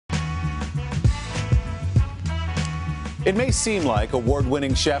It may seem like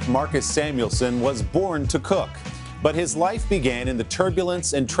award-winning chef Marcus Samuelsson was born to cook, but his life began in the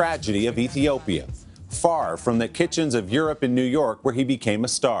turbulence and tragedy of Ethiopia, far from the kitchens of Europe and New York where he became a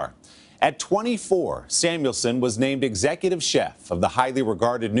star. At 24, Samuelsson was named executive chef of the highly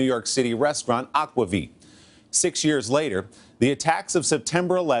regarded New York City restaurant Aquavit. 6 years later, the attacks of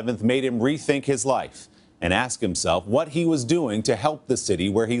September 11th made him rethink his life and ask himself what he was doing to help the city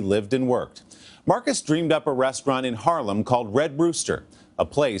where he lived and worked. Marcus dreamed up a restaurant in Harlem called Red Rooster, a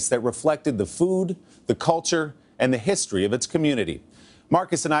place that reflected the food, the culture, and the history of its community.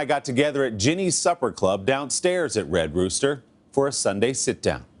 Marcus and I got together at Ginny's Supper Club downstairs at Red Rooster for a Sunday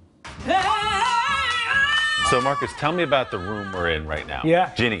sit-down. So, Marcus, tell me about the room we're in right now.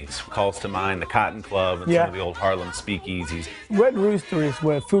 Yeah. Ginny's calls to mind, the Cotton Club, and some of the old Harlem speakeasies. Red Rooster is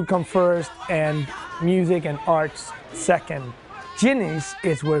where food comes first and music and arts second. Ginny's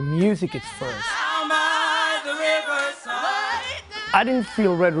is where music is first. I didn't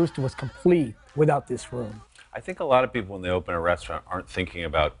feel Red Rooster was complete without this room. I think a lot of people, when they open a restaurant, aren't thinking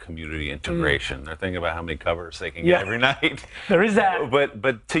about community integration. They're thinking about how many covers they can get every night. There is that.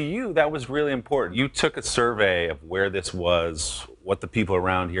 But to you, that was really important. You took a survey of where this was, what the people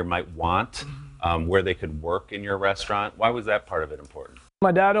around here might want, where they could work in your restaurant. Why was that part of it important?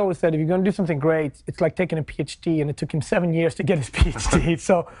 My dad always said, if you're going to do something great, it's like taking a PhD, and it took him 7 years to get his PhD.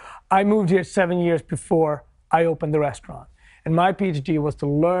 So I moved here 7 years before I opened the restaurant. And my PhD was to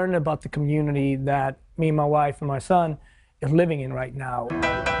learn about the community that me, my wife, and my son is living in right now.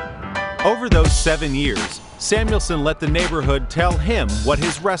 Over those 7 years, Samuelsson let the neighborhood tell him what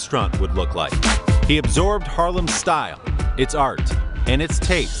his restaurant would look like. He absorbed Harlem's style, its art, and its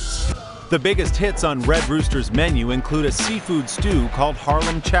tastes. The biggest hits on Red Rooster's menu include a seafood stew called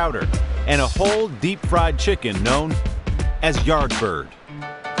Harlem Chowder and a whole deep-fried chicken known as Yardbird.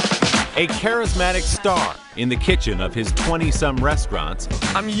 A charismatic star in the kitchen of his 20-some restaurants.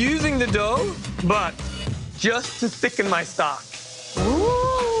 I'm using the dough, but just to thicken my stock.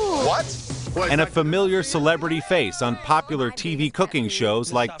 Ooh. What? And a familiar celebrity face on popular TV cooking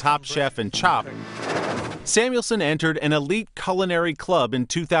shows like Top Chef and Chopped. Samuelsson entered an elite culinary club in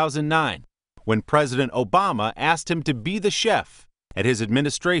 2009 when President Obama asked him to be the chef at his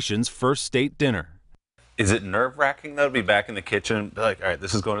administration's first state dinner. Is it nerve-wracking, though, to be back in the kitchen and be like, all right,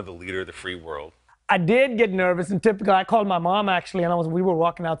 this is going to the leader of the free world? I did get nervous, and typically I called my mom, actually, and we were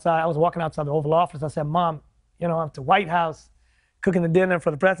walking outside. I was walking outside the Oval Office. I said, Mom, you know, I'm at the White House cooking the dinner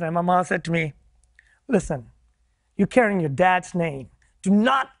for the president. And my mom said to me, listen, you're carrying your dad's name. Do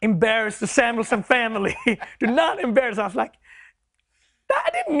not embarrass the Samuelsson family. Do not embarrass. I was like, I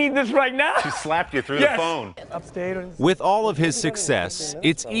didn't need this right now. She slapped you through the phone. Upstairs. With all of his success,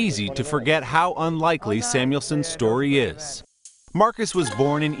 it's easy to forget how unlikely Samuelsson's story is. Marcus was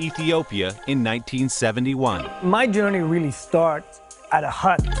born in Ethiopia in 1971. My journey really starts at a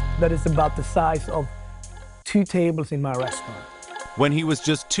hut that is about the size of 2 tables in my restaurant. When he was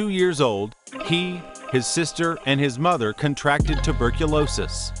just 2 years old, he, his sister, and his mother contracted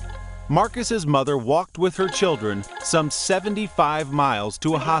tuberculosis. Marcus's mother walked with her children some 75 miles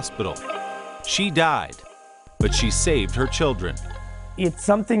to a hospital. She died, but she saved her children. It's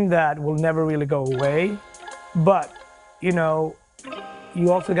something that will never really go away, but, you know,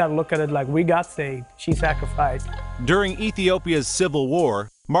 you also got to look at it like we got saved, she sacrificed. During Ethiopia's civil war,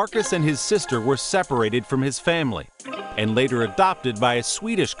 Marcus and his sister were separated from his family and later adopted by a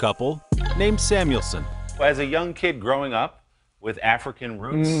Swedish couple named Samuelsson. As a young kid growing up with African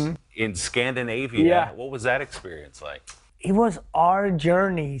roots in Scandinavia, what was that experience like? It was our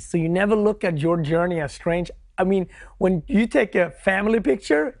journey, so you never look at your journey as strange. I mean, when you take a family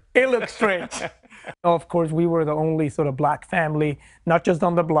picture, it looks strange. Of course, we were the only sort of black family, not just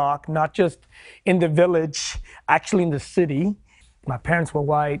on the block, not just in the village, actually in the city. My parents were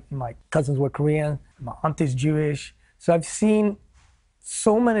white, my cousins were Korean, my aunt is Jewish. So I've seen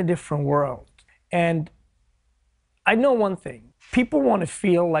so many different worlds. And I know one thing, people want to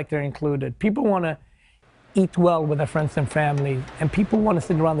feel like they're included. People want to eat well with their friends and family, and people want to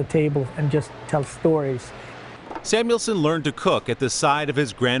sit around the table and just tell stories. Samuelsson learned to cook at the side of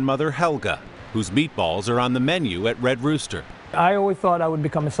his grandmother Helga, whose meatballs are on the menu at Red Rooster. I always thought I would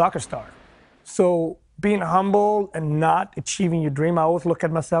become a soccer star. So being humble and not achieving your dream, I always look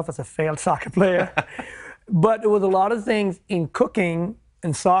at myself as a failed soccer player. But there was a lot of things in cooking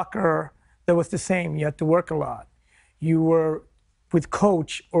and soccer that was the same. You had to work a lot. You were with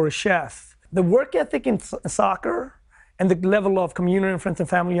coach or a chef. The work ethic in soccer and the level of community and friends and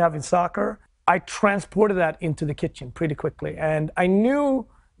family you have in soccer, I transported that into the kitchen pretty quickly. And I knew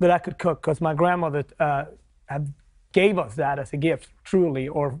that I could cook because my grandmother gave us that as a gift, truly,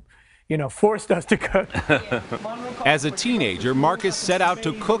 or forced us to cook. As a teenager, Marcus set out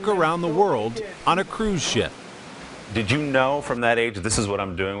to cook around the world on a cruise ship. Did you know from that age, this is what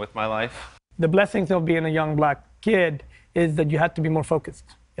I'm doing with my life? The blessings of being a young black kid is that you have to be more focused.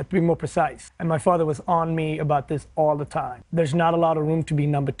 You have to be more precise. And my father was on me about this all the time. There's not a lot of room to be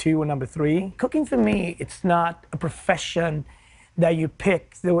number 2 or number 3. Cooking for me, it's not a profession that you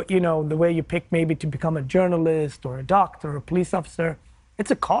pick, the way you pick maybe to become a journalist or a doctor or a police officer.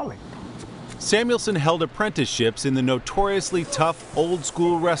 It's a calling. Samuelsson held apprenticeships in the notoriously tough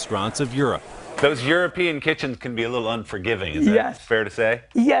old-school restaurants of Europe. Those European kitchens can be a little unforgiving, is that fair to say?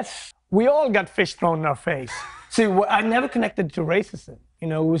 Yes. We all got fish thrown in our face. See, I never connected to racism. It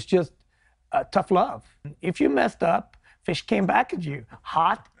was just tough love. If you messed up, fish came back at you,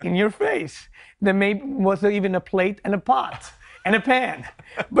 hot in your face. There was even a plate and a pot and a pan.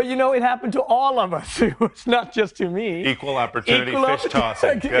 But it happened to all of us. It was not just to me. Equal opportunity fish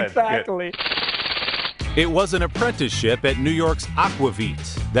tossing. Good, exactly. Good. It was an apprenticeship at New York's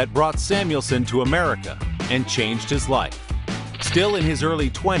Aquavit that brought Samuelsson to America and changed his life. Still in his early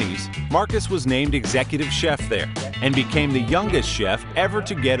 20s, Marcus was named executive chef there and became the youngest chef ever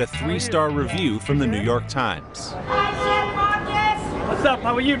to get a 3-star review from the New York Times. Hi, Chef Marcus. What's up?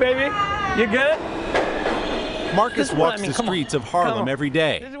 How are you, baby? You good? Marcus walks the streets of Harlem every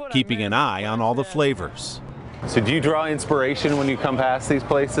day, keeping an eye on all the flavors. So do you draw inspiration when you come past these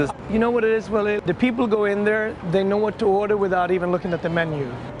places? You know what it is, Willie? The people go in there, they know what to order without even looking at the menu.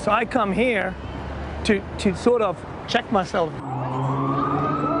 So I come here to sort of check myself.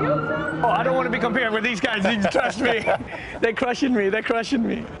 Oh, I don't want to be compared with these guys, you trust me. They're crushing me, they're crushing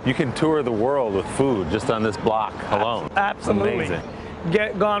me. You can tour the world with food just on this block alone. Absolutely.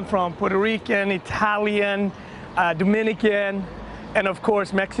 Amazing. Gone from Puerto Rican, Italian, Dominican, and of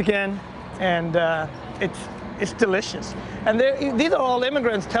course Mexican, and it's delicious. And these are all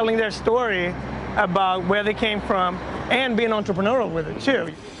immigrants telling their story about where they came from and being entrepreneurial with it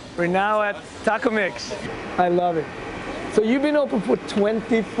too. We're now at Taco Mix. I love it. So you've been open for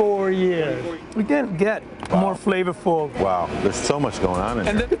 24 years. We can get more flavorful. Wow, there's so much going on in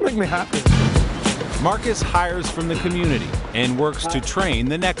and here. that makes me happy. Marcus hires from the community and works to train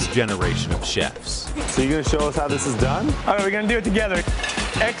the next generation of chefs. So you're going to show us how this is done? All right, we're going to do it together.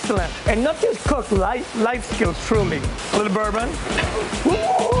 Excellent. And not just cook, life skills, truly. A little bourbon.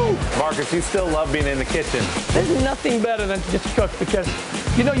 Woo! Marcus, you still love being in the kitchen. There's nothing better than to just cook because,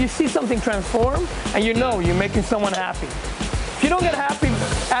 you see something transform and you're making someone happy. If you don't get happy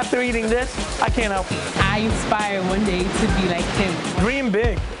after eating this, I can't help you. I aspire one day to be like him. Dream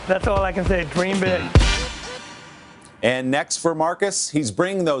big. That's all I can say. Dream big. And next for Marcus, he's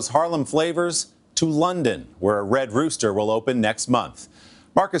bringing those Harlem flavors to London, where a Red Rooster will open next month.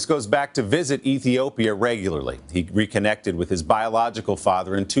 Marcus goes back to visit Ethiopia regularly. He reconnected with his biological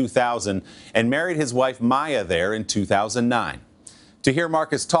father in 2000 and married his wife Maya there in 2009. To hear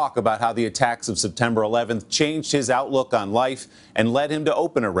Marcus talk about how the attacks of September 11th changed his outlook on life and led him to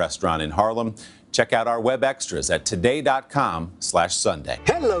open a restaurant in Harlem, check out our web extras at today.com/Sunday.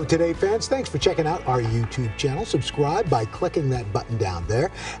 Hello, Today fans. Thanks for checking out our YouTube channel. Subscribe by clicking that button down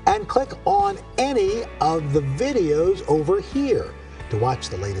there and click on any of the videos over here to watch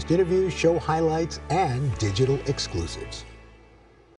the latest interviews, show highlights, and digital exclusives.